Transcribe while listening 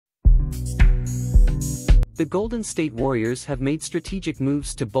The Golden State Warriors have made strategic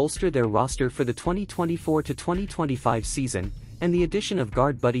moves to bolster their roster for the 2024-2025 season, and the addition of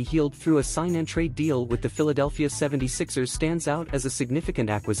guard Buddy Hield through a sign-and-trade deal with the Philadelphia 76ers stands out as a significant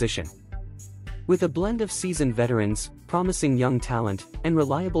acquisition. With a blend of seasoned veterans, promising young talent, and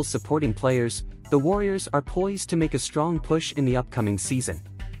reliable supporting players, the Warriors are poised to make a strong push in the upcoming season.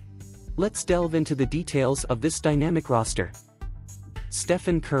 Let's delve into the details of this dynamic roster.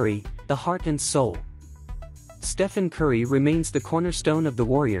 Stephen Curry, the heart and soul. Stephen Curry remains the cornerstone of the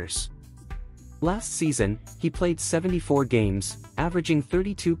Warriors. Last season, he played 74 games, averaging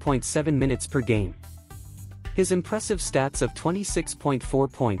 32.7 minutes per game. His impressive stats of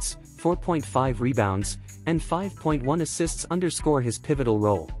 26.4 points, 4.5 rebounds, and 5.1 assists underscore his pivotal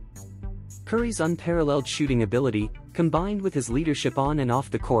role. Curry's unparalleled shooting ability, combined with his leadership on and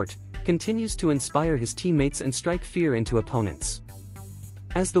off the court, continues to inspire his teammates and strike fear into opponents.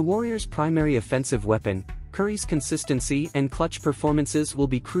 As the Warriors' primary offensive weapon, Curry's consistency and clutch performances will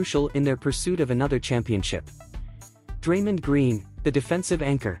be crucial in their pursuit of another championship. Draymond Green, the defensive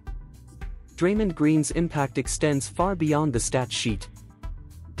anchor. Draymond Green's impact extends far beyond the stat sheet.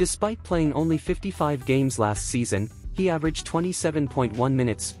 Despite playing only 55 games last season, he averaged 27.1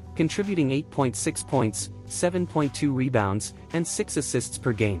 minutes, contributing 8.6 points, 7.2 rebounds, and 6 assists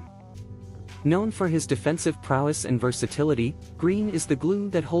per game. Known for his defensive prowess and versatility, Green is the glue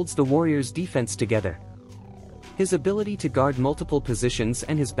that holds the Warriors' defense together. His ability to guard multiple positions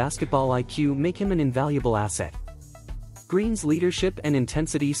and his basketball IQ make him an invaluable asset. Green's leadership and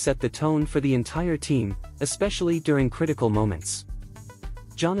intensity set the tone for the entire team, especially during critical moments.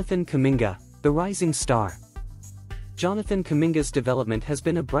 Jonathan Kuminga, the rising star. Jonathan Kuminga's development has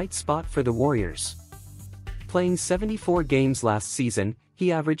been a bright spot for the Warriors. Playing 74 games last season,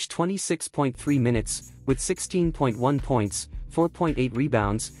 he averaged 26.3 minutes, with 16.1 points, 4.8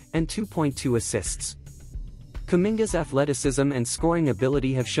 rebounds, and 2.2 assists. Kuminga's athleticism and scoring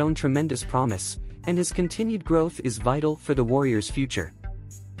ability have shown tremendous promise, and his continued growth is vital for the Warriors' future.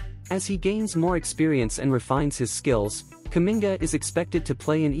 As he gains more experience and refines his skills, Kuminga is expected to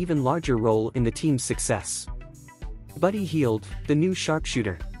play an even larger role in the team's success. Buddy Hield, the new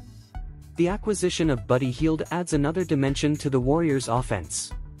sharpshooter. The acquisition of Buddy Hield adds another dimension to the Warriors'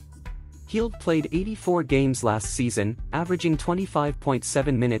 offense. Hield played 84 games last season, averaging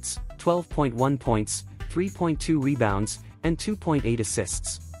 25.7 minutes, 12.1 points, 3.2 rebounds, and 2.8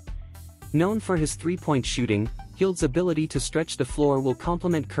 assists. Known for his three-point shooting, Hield's ability to stretch the floor will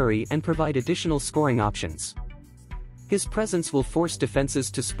complement Curry and provide additional scoring options. His presence will force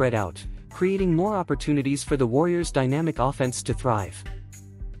defenses to spread out, creating more opportunities for the Warriors' dynamic offense to thrive.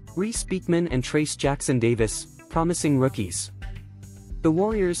 Reese Beekman and Trace Jackson-Davis, promising rookies. The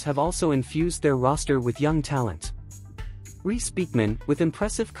Warriors have also infused their roster with young talent. Reese Beekman, with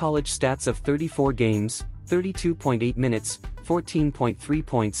impressive college stats of 34 games, 32.8 minutes, 14.3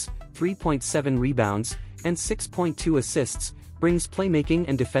 points, 3.7 rebounds, and 6.2 assists, brings playmaking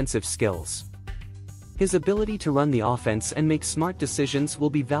and defensive skills. His ability to run the offense and make smart decisions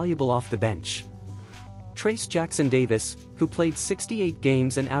will be valuable off the bench. Trace Jackson-Davis, who played 68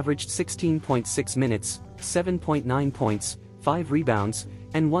 games and averaged 16.6 minutes, 7.9 points, 5 rebounds,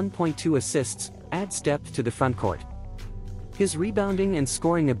 and 1.2 assists, adds depth to the frontcourt. His rebounding and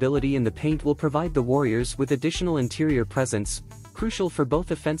scoring ability in the paint will provide the Warriors with additional interior presence, crucial for both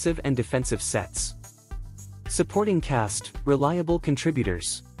offensive and defensive sets. Supporting cast, reliable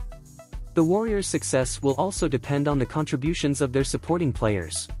contributors. The Warriors' success will also depend on the contributions of their supporting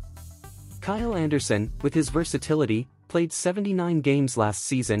players. Kyle Anderson, with his versatility, played 79 games last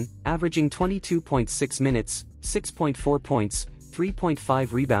season, averaging 22.6 minutes, 6.4 points,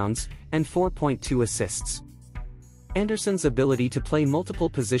 3.5 rebounds, and 4.2 assists. Anderson's ability to play multiple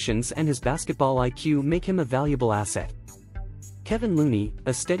positions and his basketball IQ make him a valuable asset. Kevin Looney,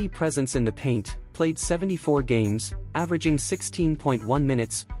 a steady presence in the paint, played 74 games, averaging 16.1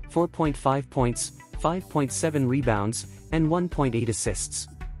 minutes, 4.5 points, 5.7 rebounds, and 1.8 assists.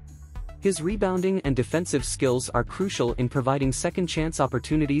 His rebounding and defensive skills are crucial in providing second-chance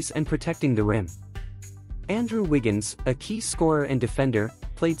opportunities and protecting the rim. Andrew Wiggins, a key scorer and defender,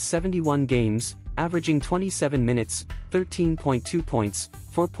 played 71 games, averaging 27 minutes, 13.2 points,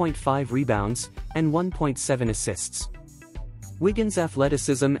 4.5 rebounds, and 1.7 assists. Wiggins'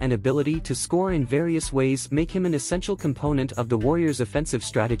 athleticism and ability to score in various ways make him an essential component of the Warriors' offensive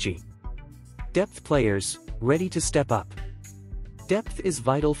strategy. Depth players, ready to step up. Depth is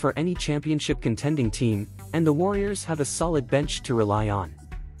vital for any championship-contending team, and the Warriors have a solid bench to rely on.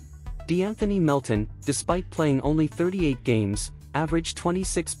 DeAnthony Melton, despite playing only 38 games, averaged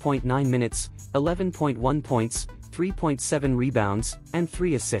 26.9 minutes, 11.1 points, 3.7 rebounds, and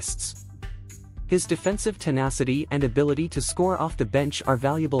 3 assists. His defensive tenacity and ability to score off the bench are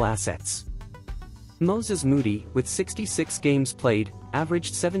valuable assets. Moses Moody, with 66 games played,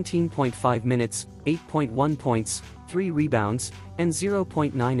 averaged 17.5 minutes, 8.1 points, 3 rebounds, and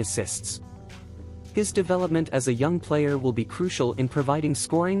 0.9 assists. His development as a young player will be crucial in providing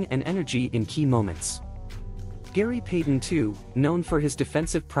scoring and energy in key moments. Gary Payton II, known for his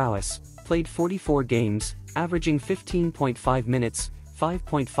defensive prowess, played 44 games, averaging 15.5 minutes,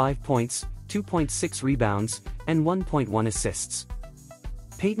 5.5 points, 2.6 rebounds, and 1.1 assists.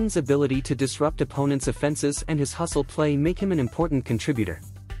 Payton's ability to disrupt opponents' offenses and his hustle play make him an important contributor.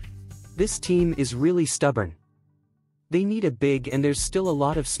 This team is really stubborn. They need a big, and there's still a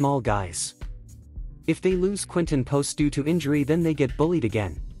lot of small guys. If they lose Quinton Post due to injury, then they get bullied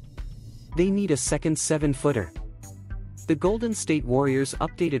again. They need a second 7-footer. The Golden State Warriors'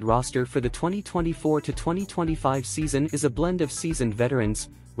 updated roster for the 2024-2025 season is a blend of seasoned veterans,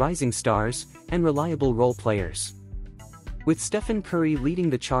 rising stars, and reliable role players. With Stephen Curry leading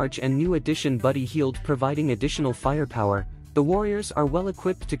the charge and new addition Buddy Hield providing additional firepower, the Warriors are well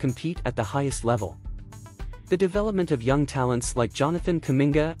equipped to compete at the highest level. The development of young talents like Jonathan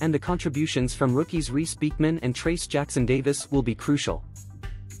Kuminga and the contributions from rookies Reese Beekman and Trace Jackson-Davis will be crucial.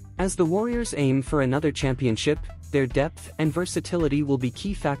 As the Warriors aim for another championship, their depth and versatility will be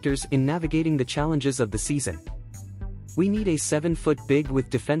key factors in navigating the challenges of the season. We need a 7-foot big with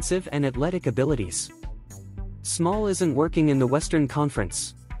defensive and athletic abilities. Small isn't working in the Western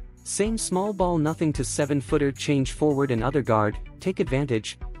Conference. Same small ball nothing to 7-footer change forward and other guard, take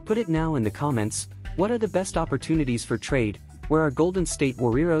advantage. Put it now in the comments. What are the best opportunities for trade, where our Golden State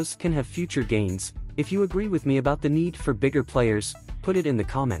Warriors can have future gains? If you agree with me about the need for bigger players, put it in the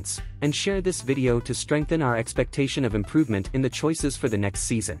comments, and share this video to strengthen our expectation of improvement in the choices for the next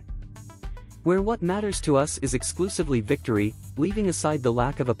season. Where what matters to us is exclusively victory, leaving aside the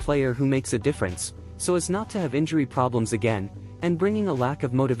lack of a player who makes a difference, so as not to have injury problems again, and bringing a lack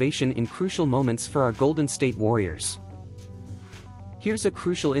of motivation in crucial moments for our Golden State Warriors. Here's a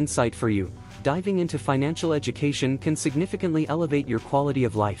crucial insight for you: diving into financial education can significantly elevate your quality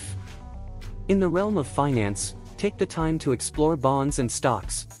of life. In the realm of finance, take the time to explore bonds and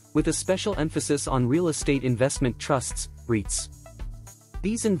stocks, with a special emphasis on real estate investment trusts, REITs.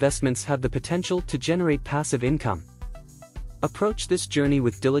 These investments have the potential to generate passive income. Approach this journey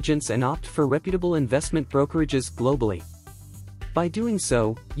with diligence and opt for reputable investment brokerages globally. By doing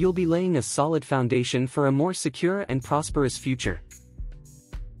so, you'll be laying a solid foundation for a more secure and prosperous future.